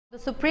The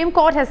Supreme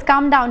Court has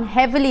come down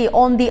heavily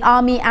on the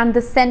army and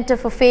the centre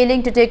for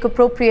failing to take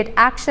appropriate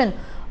action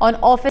on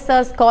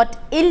officers caught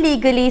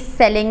illegally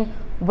selling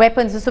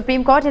weapons. The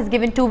Supreme Court has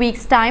given 2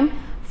 weeks' time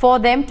for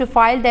them to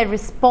file their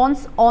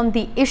response on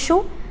the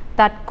issue.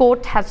 That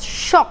court has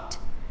shocked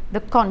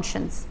the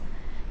conscience.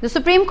 The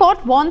Supreme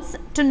Court wants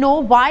to know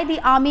why the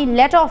army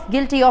let off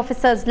guilty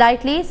officers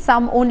lightly.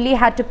 Some only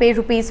had to pay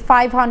Rs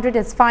 500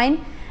 as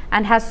fine,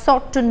 and has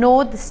sought to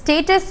know the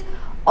status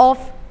of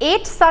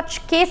 8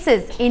 such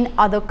cases in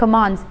other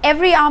commands.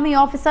 Every army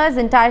officer is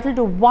entitled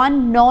to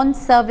one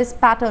non-service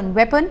pattern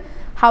weapon.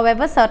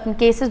 However, certain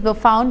cases were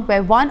found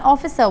where one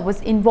officer was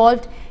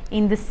involved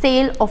in the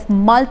sale of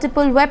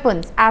multiple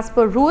weapons. As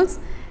per rules,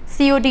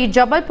 COD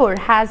Jabalpur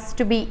has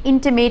to be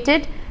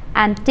intimated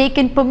and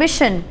taken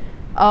permission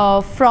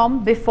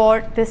from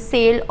before the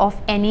sale of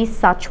any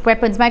such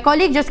weapons. My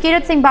colleague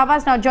Jaskirat Singh Baba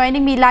is now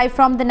joining me live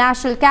from the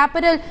national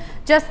capital.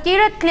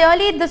 Jaskirat,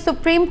 clearly the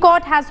Supreme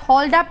Court has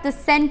hauled up the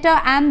centre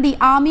and the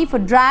army for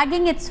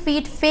dragging its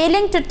feet,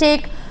 failing to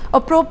take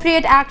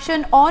appropriate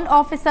action on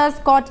officers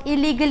caught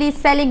illegally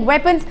selling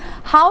weapons.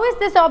 How is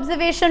this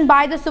observation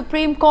by the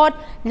Supreme Court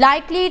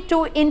likely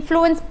to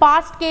influence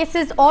past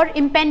cases or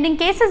impending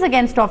cases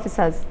against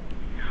officers?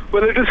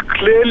 Well, it is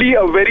clearly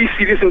a very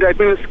serious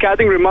indictment with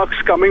scathing remarks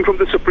coming from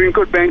the Supreme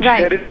Court bench,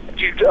 right,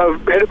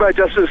 headed by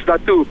Justice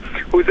Dattu,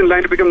 who is in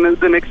line to become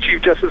the next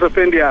Chief Justice of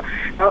India.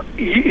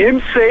 Him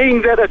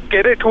saying that a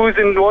cadet who is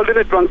involved in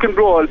a drunken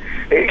brawl,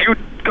 you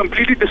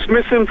completely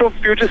dismiss him from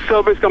future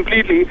service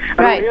completely.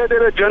 And here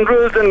there are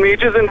generals and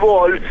majors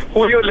involved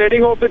who you're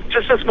letting off with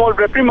just a small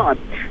reprimand.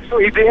 So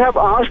they have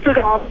asked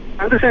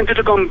the centre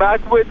to come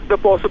back with the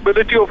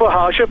possibility of a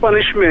harsher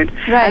punishment,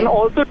 and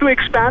also to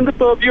expand the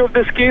purview of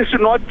this case to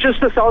not just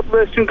the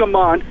Southwestern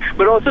Command,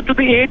 but also to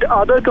the 8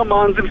 other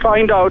commands, and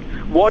find out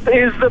what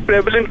is the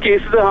prevalent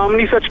cases, how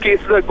many such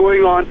cases are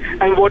going on,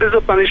 and what is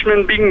the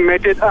punishment being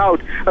meted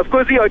out. Of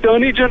course, the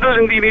Attorney General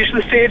in the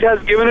initial stage has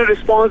given a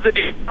response that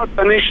he cannot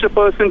punish the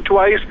person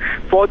twice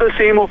for the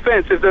same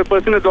offence. If the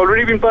person has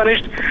already been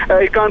punished,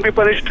 it can't be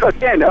punished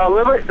again.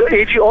 However, the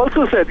AG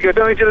also said, the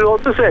Attorney General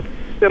also said,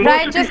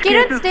 right,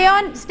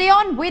 Jaskirat, stay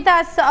on with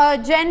us.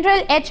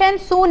 General H.N.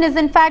 Soon is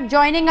in fact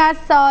joining us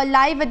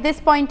live at this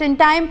point in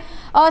time.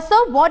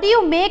 Sir, what do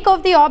you make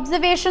of the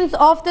observations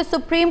of the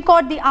Supreme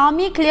Court, the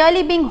army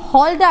clearly being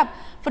hauled up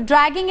for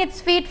dragging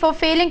its feet, for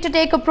failing to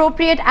take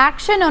appropriate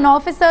action on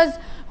officers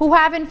who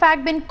have in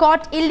fact been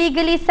caught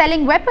illegally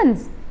selling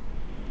weapons?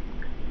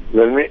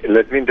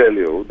 Let me tell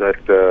you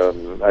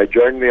that I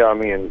joined the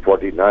army in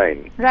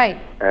 '49, right,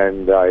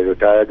 and I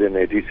retired in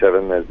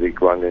 '87 as the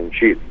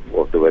Commander-in-Chief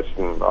of the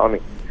Western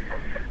Army.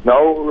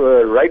 Now,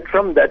 right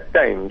from that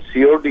time,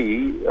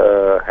 COD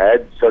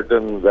had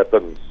certain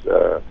weapons,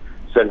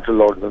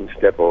 central ordnance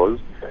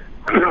depots,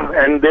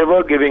 and they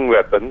were giving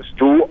weapons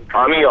to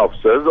army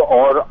officers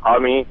or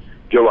army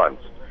jawans.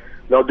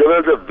 Now, there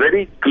was a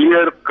very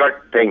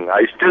clear-cut thing.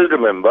 I still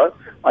remember,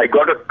 I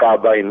got a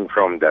carbine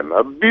from them,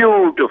 a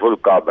beautiful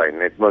carbine.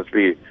 It must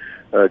be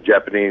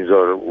Japanese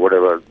or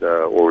whatever,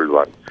 the old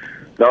one.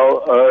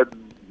 Now,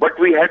 but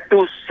we had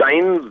to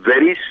sign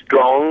very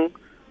strong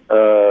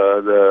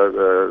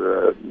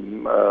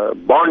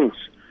bonds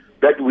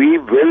that we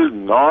will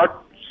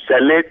not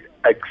sell it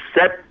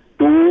except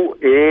to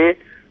a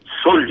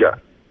soldier.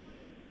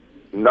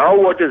 Now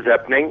what is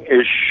happening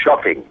is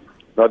shocking.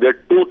 Now, there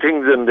are 2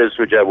 things in this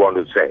which I want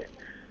to say.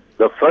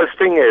 The first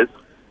thing is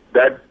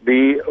that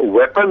the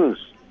weapons,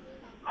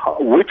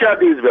 which are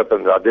these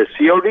weapons? Are they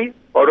COD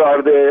or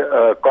are they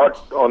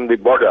caught on the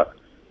border?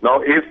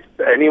 Now, if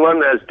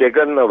anyone has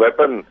taken a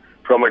weapon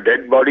from a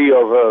dead body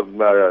of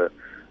an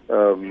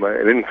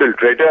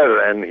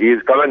infiltrator and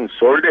he's come and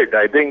sold it,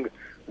 I think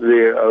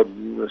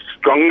the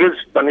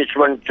strongest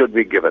punishment should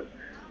be given.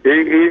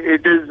 You're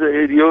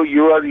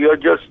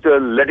just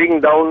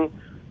letting down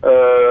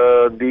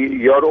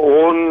your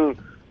own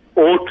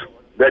oath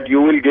that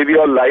you will give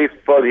your life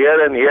for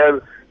here, and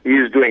here he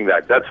is doing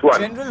that. That's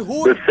one. General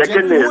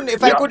Hoon,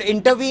 if I could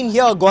intervene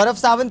here, Gaurav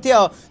Sawant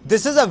here,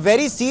 this is a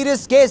very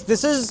serious case.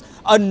 This is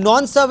a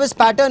non-service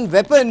pattern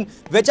weapon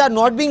which are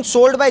not being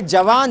sold by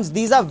Jawans.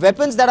 These are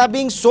weapons that are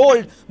being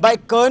sold by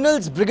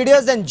colonels,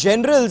 brigadiers and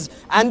generals,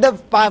 and the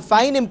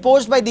fine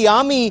imposed by the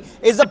army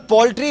is a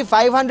paltry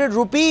 500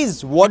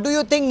 rupees. What do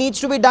you think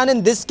needs to be done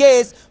in this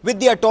case, with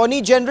the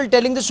Attorney General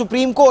telling the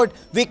Supreme Court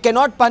we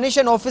cannot punish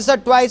an officer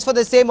twice for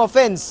the same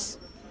offence?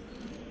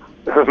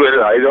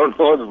 Well, I don't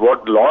know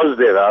what laws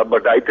there are,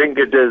 but I think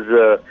it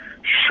is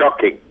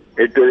shocking.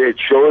 It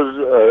shows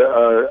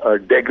a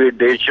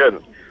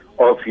degradation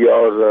of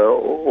your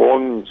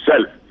own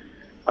self.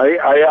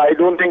 I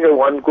don't think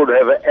one could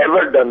have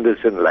ever done this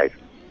in life.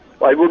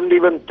 I wouldn't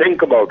even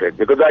think about it,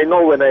 because I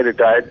know when I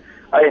retired,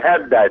 I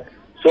had that.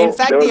 So in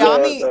fact, the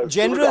army,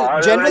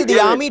 the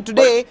army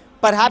today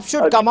perhaps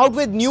should come out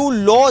with new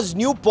laws,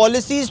 new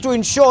policies to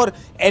ensure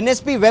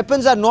NSP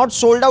weapons are not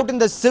sold out in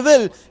the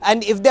civil,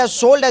 and if they are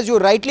sold, as you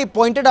rightly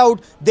pointed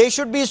out, they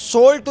should be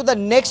sold to the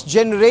next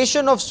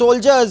generation of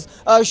soldiers.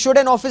 Should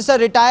an officer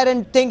retire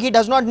and think he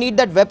does not need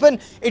that weapon,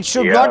 it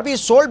should not be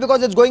sold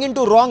because it's going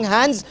into wrong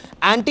hands.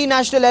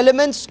 Anti-national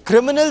elements,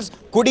 criminals,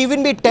 could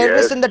even be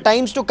terrorists in the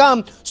times to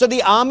come. So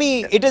the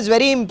army, it is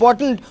very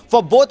important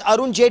for both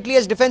Arun Jaitley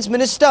as defense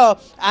minister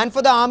and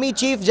for the army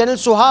chief General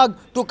Suhag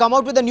to come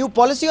out with a new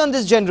policy on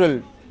this,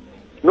 General.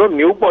 No,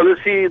 new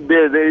policy,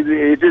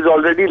 it is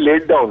already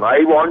laid down. I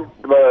want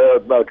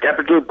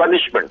capital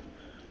punishment.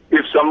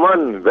 If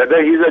someone,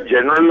 whether he's a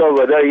general or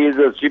whether he is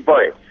a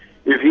sepoy,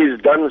 if he's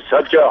done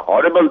such a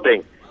horrible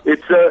thing,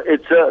 it's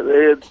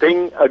a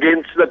thing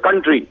against the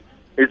country.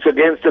 It's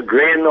against the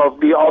grain of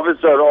the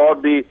officer or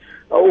the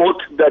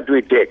oath that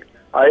we take.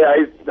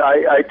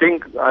 I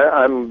think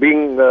I'm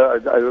being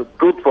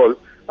truthful.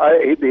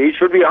 He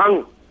should be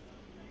hung.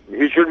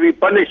 He should be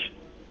punished.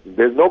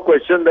 There's no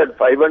question that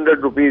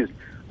 500 rupees.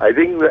 I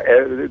think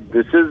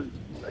this is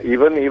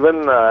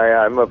even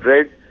I'm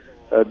afraid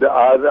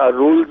our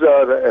rules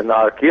are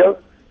anarchical,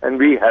 and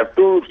we have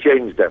to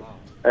change them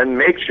and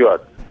make sure.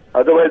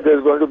 Otherwise,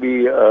 there's going to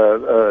be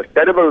a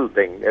terrible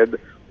thing.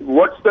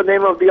 What's the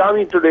name of the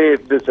army today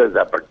if this has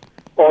happened,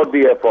 or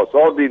the Air Force,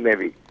 or the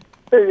Navy?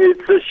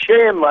 It's a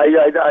shame.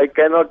 I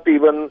cannot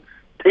even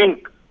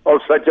think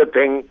of such a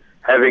thing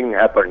having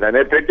happened. And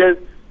if it is,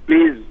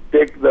 please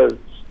take the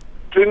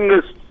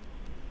stringest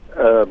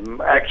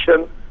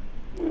action.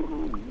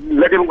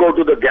 Let him go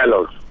to the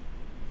gallows.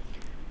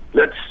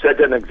 Let's set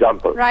an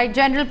example. Right.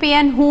 General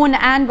P.N. Hoon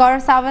and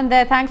Gaurav Sawant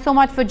there. Thanks so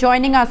much for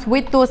joining us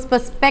with those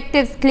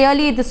perspectives.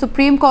 Clearly, the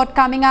Supreme Court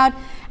coming out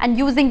and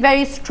using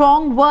very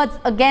strong words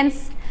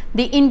against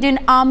the Indian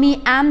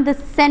Army and the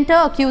centre,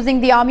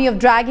 accusing the army of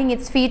dragging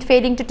its feet,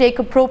 failing to take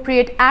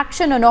appropriate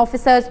action on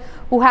officers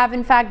who have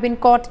in fact been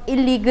caught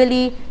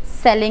illegally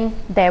selling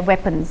their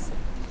weapons.